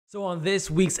So on this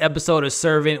week's episode of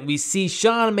Servant, we see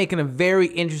Sean making a very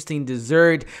interesting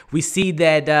dessert. We see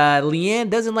that Leanne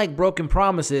doesn't like broken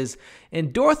promises,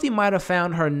 and Dorothy might have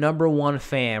found her #1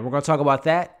 fan. We're going to talk about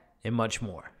that and much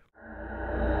more.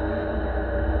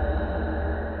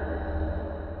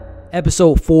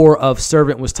 Episode 4 of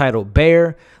Servant was titled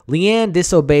Bear. Leanne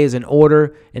disobeys an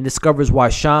order and discovers why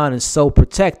Sean is so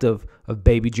protective of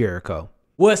baby Jericho.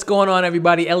 What's going on,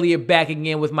 everybody? Elliot back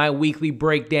again with my weekly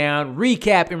breakdown,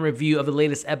 recap, and review of the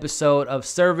latest episode of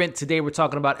Servant. Today we're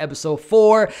talking about episode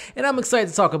 4, and I'm excited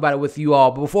to talk about it with you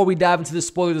all. But before we dive into the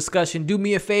spoiler discussion, do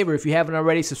me a favor. If you haven't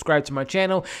already, subscribe to my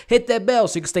channel. Hit that bell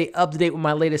so you can stay up to date with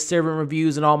my latest Servant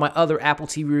reviews and all my other Apple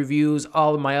TV reviews,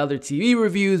 all of my other TV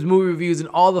reviews, movie reviews, and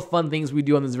all the fun things we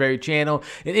do on this very channel.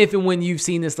 And if and when you've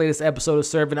seen this latest episode of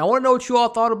Servant, I want to know what you all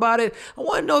thought about it. I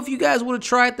want to know if you guys would have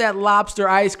tried that lobster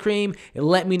ice cream,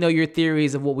 and let me know your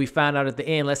theories of what we found out at the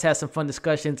end. Let's have some fun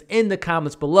discussions in the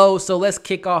comments below. So let's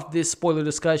kick off this spoiler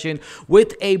discussion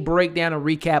with a breakdown and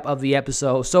recap of the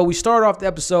episode. So we start off the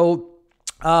episode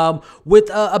with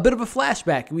a bit of a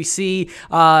flashback. We see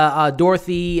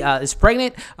Dorothy is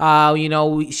pregnant.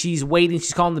 She's waiting.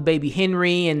 She's calling the baby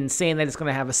Henry and saying that it's going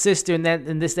to have a sister and that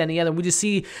and this, that, and the other. We just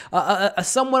see a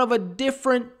somewhat of a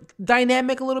different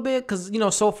dynamic a little bit because,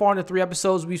 so far in the 3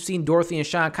 episodes, we've seen Dorothy and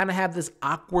Sean kind of have this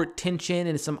awkward tension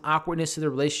and some awkwardness to their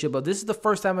relationship. But this is the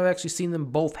first time I've actually seen them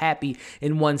both happy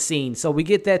in one scene. So we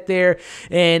get that there.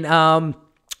 And,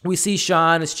 we see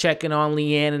Sean is checking on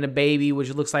Leanne and the baby,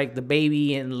 which looks like the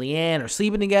baby and Leanne are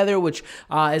sleeping together, which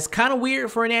is kind of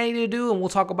weird for a nanny to do, and we'll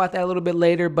talk about that a little bit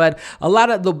later. But a lot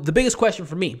of the biggest question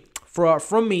for me,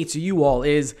 from me to you all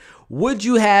is, would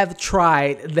you have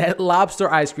tried that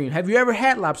lobster ice cream? Have you ever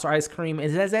had lobster ice cream?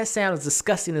 And does that sound as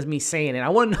disgusting as me saying it? I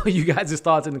want to know you guys'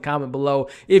 thoughts in the comment below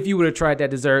if you would have tried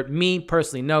that dessert. Me,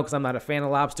 personally, no, because I'm not a fan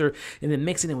of lobster. And then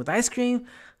mixing it with ice cream?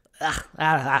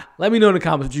 Let me know in the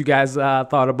comments what you guys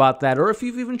thought about that, or if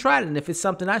you've even tried it, and if it's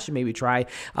something I should maybe try.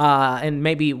 And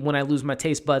maybe when I lose my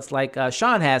taste buds like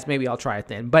Sean has, maybe I'll try it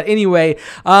then. But anyway,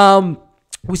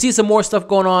 we see some more stuff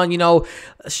going on.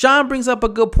 Sean brings up a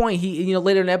good point. He,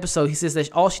 later in the episode, he says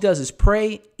that all she does is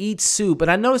pray, eat soup. And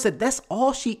I noticed that that's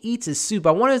all she eats is soup.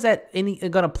 I wonder, is that going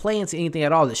to play into anything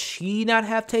at all? Does she not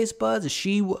have taste buds? Is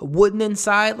she wooden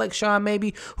inside like Sean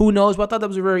maybe? Who knows? But I thought that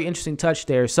was a very interesting touch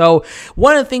there. So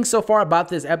one of the things so far about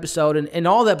this episode and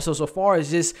all the episodes so far is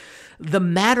just the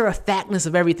matter-of-factness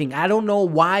of everything. I don't know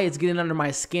why it's getting under my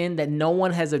skin that no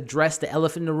one has addressed the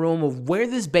elephant in the room of where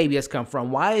this baby has come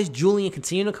from. Why is Julian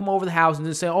continuing to come over the house and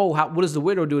just say, oh, what does the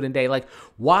widow do today? Like,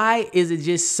 why is it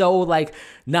just so,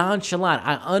 nonchalant?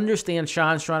 I understand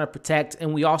Sean's trying to protect,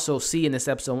 and we also see in this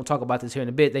episode, we'll talk about this here in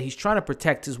a bit, that he's trying to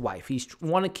protect his wife. He's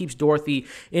one that keeps Dorothy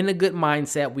in a good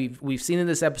mindset. We've seen in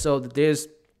this episode that there's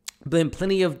been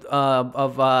plenty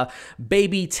of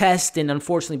baby tests and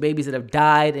unfortunately babies that have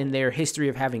died in their history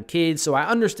of having kids. So I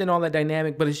understand all that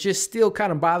dynamic, but it's just still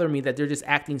kind of bothering me that they're just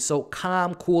acting so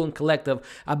calm, cool, and collective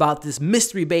about this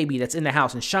mystery baby that's in the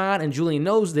house. And Sean and Julian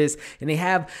knows this, and they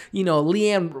have,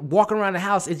 Leanne walking around the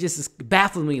house. It just is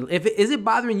baffling me. Is it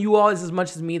bothering you all as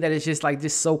much as me that it's just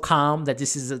just so calm that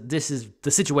this is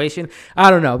the situation? I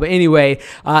don't know. But anyway,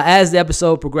 as the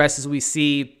episode progresses, we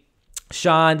see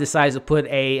Sean decides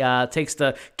to takes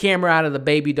the camera out of the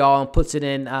baby doll and puts it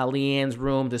in Leanne's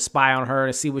room to spy on her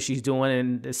and see what she's doing.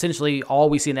 And essentially all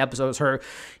we see in the episode is her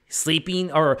sleeping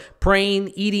or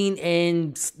praying, eating,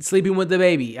 and sleeping with the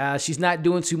baby. She's not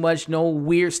doing too much. No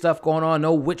weird stuff going on.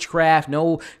 No witchcraft.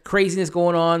 No craziness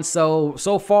going on. So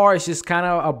far, it's just kind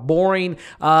of a boring,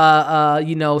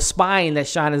 spying that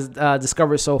Sean has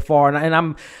discovered so far. And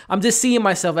I'm just seeing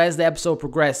myself as the episode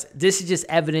progresses. This is just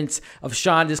evidence of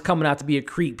Sean just coming out to be a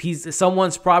creep.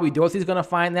 Dorothy's gonna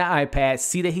find that iPad,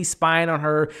 see that he's spying on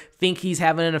her, think he's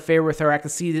having an affair with her. I can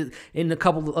see that in a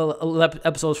couple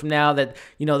episodes from now that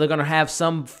they're gonna have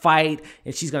some fight,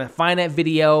 and she's gonna find that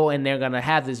video, and they're gonna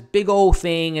have this big old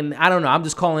thing. And I don't know. I'm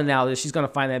just calling now that she's gonna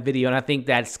find that video, and I think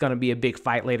that's gonna be a big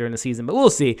fight later in the season. But we'll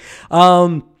see.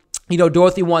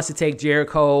 Dorothy wants to take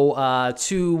Jericho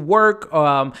to work,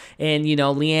 and,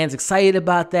 Leanne's excited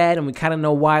about that, and we kind of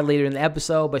know why later in the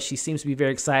episode, but she seems to be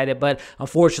very excited. But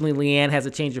unfortunately, Leanne has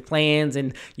a change of plans,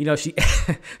 and, she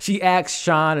she asks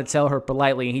Sean to tell her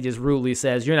politely, and he just rudely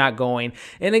says, "You're not going."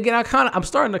 And again, I'm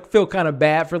starting to feel kind of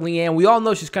bad for Leanne. We all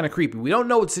know she's kind of creepy. We don't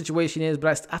know what the situation is,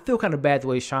 but I feel kind of bad the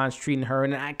way Sean's treating her,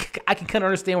 and I can kind of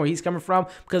understand where he's coming from,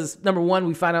 because, number one,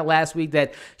 we found out last week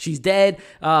that she's dead,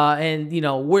 and,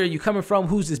 where are you coming from?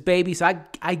 Who's this baby? So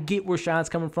I get where Sean's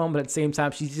coming from, but at the same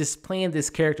time, she's just playing this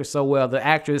character so well. The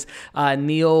actress,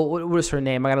 Nell, what is her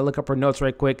name? I got to look up her notes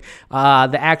right quick.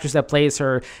 The actress that plays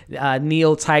her,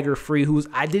 Nell Tiger Free, who's,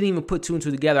 I didn't even put two and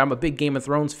two together. I'm a big Game of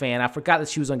Thrones fan. I forgot that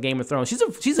she was on Game of Thrones.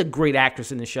 She's a great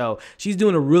actress in the show. She's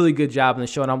doing a really good job in the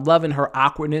show, and I'm loving her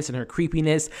awkwardness and her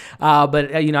creepiness.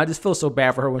 But I just feel so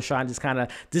bad for her when Sean just kind of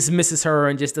dismisses her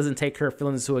and just doesn't take her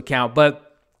feelings into account. But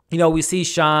we see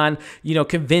Sean,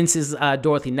 convinces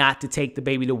Dorothy not to take the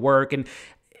baby to work. And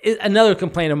another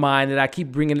complaint of mine that I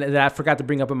keep bringing, that I forgot to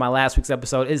bring up in my last week's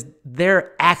episode, is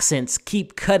their accents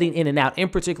keep cutting in and out. In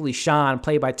particularly Sean,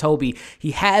 played by Toby.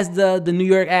 He has the New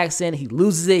York accent. He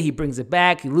loses it. He brings it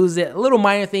back. He loses it. A little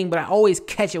minor thing, but I always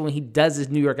catch it when he does his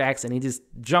New York accent. He just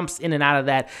jumps in and out of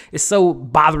that. It's so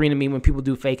bothering to me when people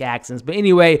do fake accents. But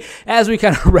anyway, as we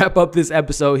kind of wrap up this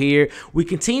episode here, we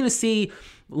continue to see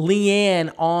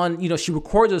Leanne on, she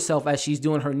records herself as she's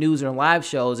doing her news and her live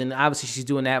shows, and obviously she's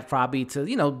doing that probably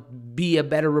to, be a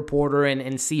better reporter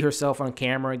and see herself on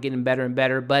camera and getting better and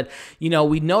better. But,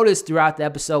 we noticed throughout the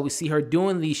episode, we see her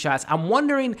doing these shots. I'm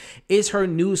wondering, is her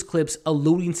news clips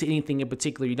alluding to anything in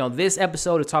particular? This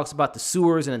episode, it talks about the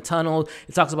sewers and the tunnel.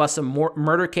 It talks about some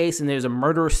murder case, and there's a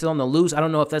murderer still on the loose. I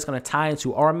don't know if that's going to tie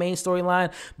into our main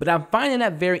storyline, but I'm finding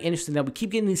that very interesting that we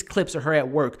keep getting these clips of her at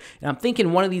work. And I'm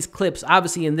thinking one of these clips,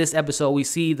 obviously, in this episode, we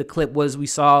saw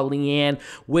Leanne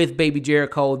with baby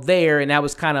Jericho there, and that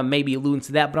was kind of maybe alluding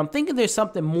to that. But I'm thinking there's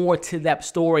something more to that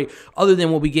story other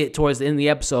than what we get towards the end of the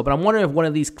episode. But I'm wondering if one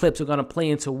of these clips are going to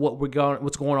play into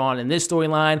what's going on in this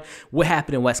storyline, what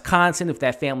happened in Wisconsin, if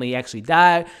that family actually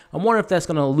died. I'm wondering if that's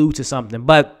going to allude to something.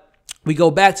 But we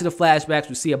go back to the flashbacks.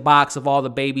 We see a box of all the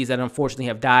babies that unfortunately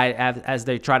have died as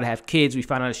they try to have kids. We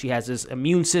find out she has this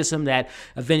immune system that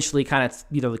eventually kind of,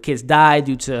 the kids die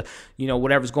due to,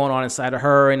 whatever's going on inside of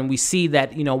her. And we see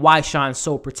that, why Sean's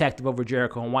so protective over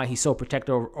Jericho and why he's so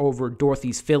protective over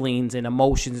Dorothy's feelings and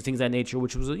emotions and things of that nature,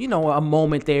 which was, a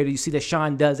moment there. You see that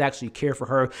Sean does actually care for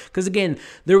her. Because again,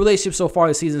 their relationship so far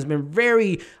this season has been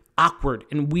very awkward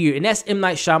and weird, and that's M.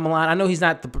 Night Shyamalan. I know he's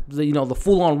not the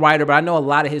full-on writer, but I know a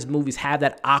lot of his movies have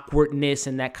that awkwardness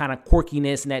and that kind of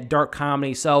quirkiness and that dark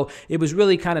comedy. So it was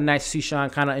really kind of nice to see Sean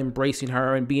kind of embracing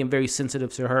her and being very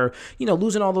sensitive to her,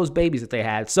 losing all those babies that they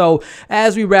had. So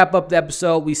as we wrap up the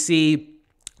episode, we see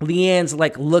Leanne's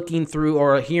like looking through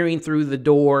or hearing through the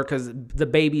door because the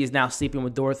baby is now sleeping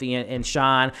with Dorothy and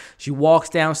Sean. She walks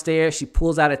downstairs. She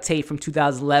pulls out a tape from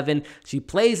 2011. She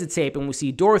plays the tape, and we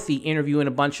see Dorothy interviewing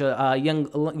a bunch of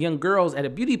young girls at a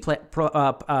beauty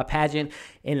pageant.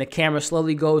 And the camera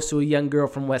slowly goes to a young girl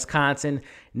from Wisconsin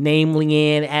named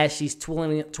Leanne as she's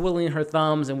twiddling her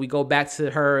thumbs, and we go back to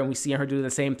her and we see her doing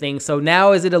the same thing. So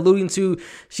now is it alluding to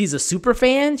she's a super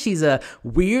fan? She's a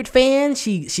weird fan?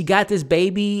 She got this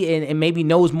baby and maybe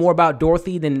knows more about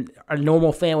Dorothy than a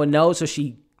normal fan would know, so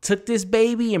she took this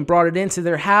baby and brought it into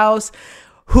their house.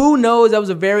 Who knows? That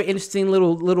was a very interesting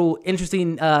little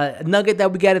interesting nugget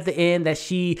that we got at the end, that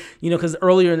she, because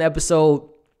earlier in the episode,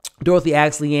 Dorothy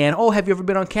asked Leanne, "Oh, have you ever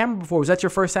been on camera before? Was that your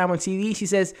first time on TV?" She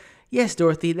says, "Yes,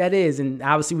 Dorothy, that is." And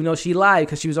obviously we know she lied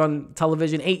because she was on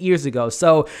television 8 years ago.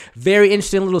 So very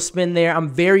interesting little spin there. I'm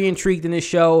very intrigued in this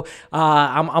show.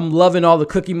 I'm loving all the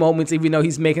cooking moments, even though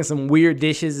he's making some weird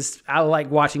dishes. I like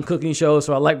watching cooking shows,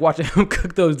 so I like watching him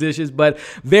cook those dishes. But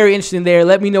very interesting there.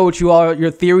 Let me know what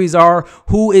your theories are.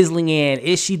 Who is Leanne?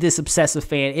 Is she this obsessive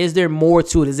fan? Is there more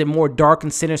to it? Is it more dark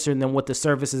and sinister than what the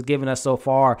surface has given us so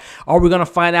far? Are we going to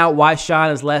find out why Sean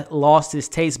has lost his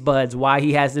taste buds? Why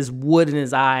he has this wood in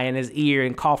his eye and his ear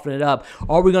and coughing it up?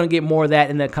 Are we going to get more of that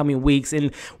in the coming weeks?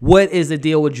 And what is the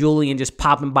deal with Julian just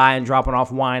popping by and dropping off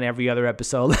wine every other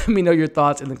episode? Let me know your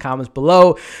thoughts in the comments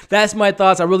below. That's my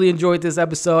thoughts. I really enjoyed this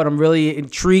episode. I'm really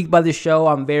intrigued by this show.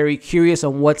 I'm very curious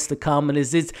on what's to come. And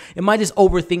am I just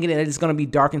overthinking it that it's going to be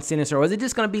dark and sinister, or is it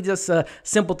just going to be just a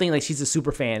simple thing like she's a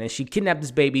super fan and she kidnapped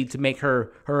this baby to make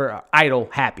her idol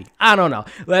happy? I don't know.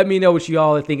 Let me know what you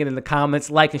all are thinking in the comments.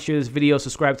 Like and share this video.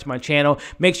 Subscribe to my channel.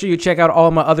 Make sure you check out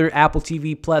all my other Apple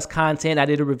TV Plus content. I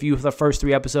did a review for the first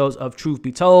 3 episodes of Truth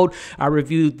Be Told. I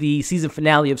reviewed the season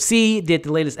finale of C, did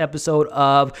the latest episode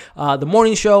of The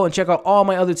Morning Show, and check out all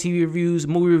my other TV reviews,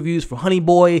 movie reviews for Honey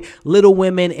Boy, Little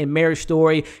Women, and Marriage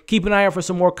Story. Keep an eye out for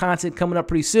some more content coming up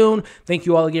pretty soon. Thank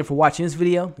you all again for watching this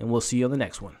video, and we'll see you on the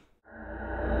next one.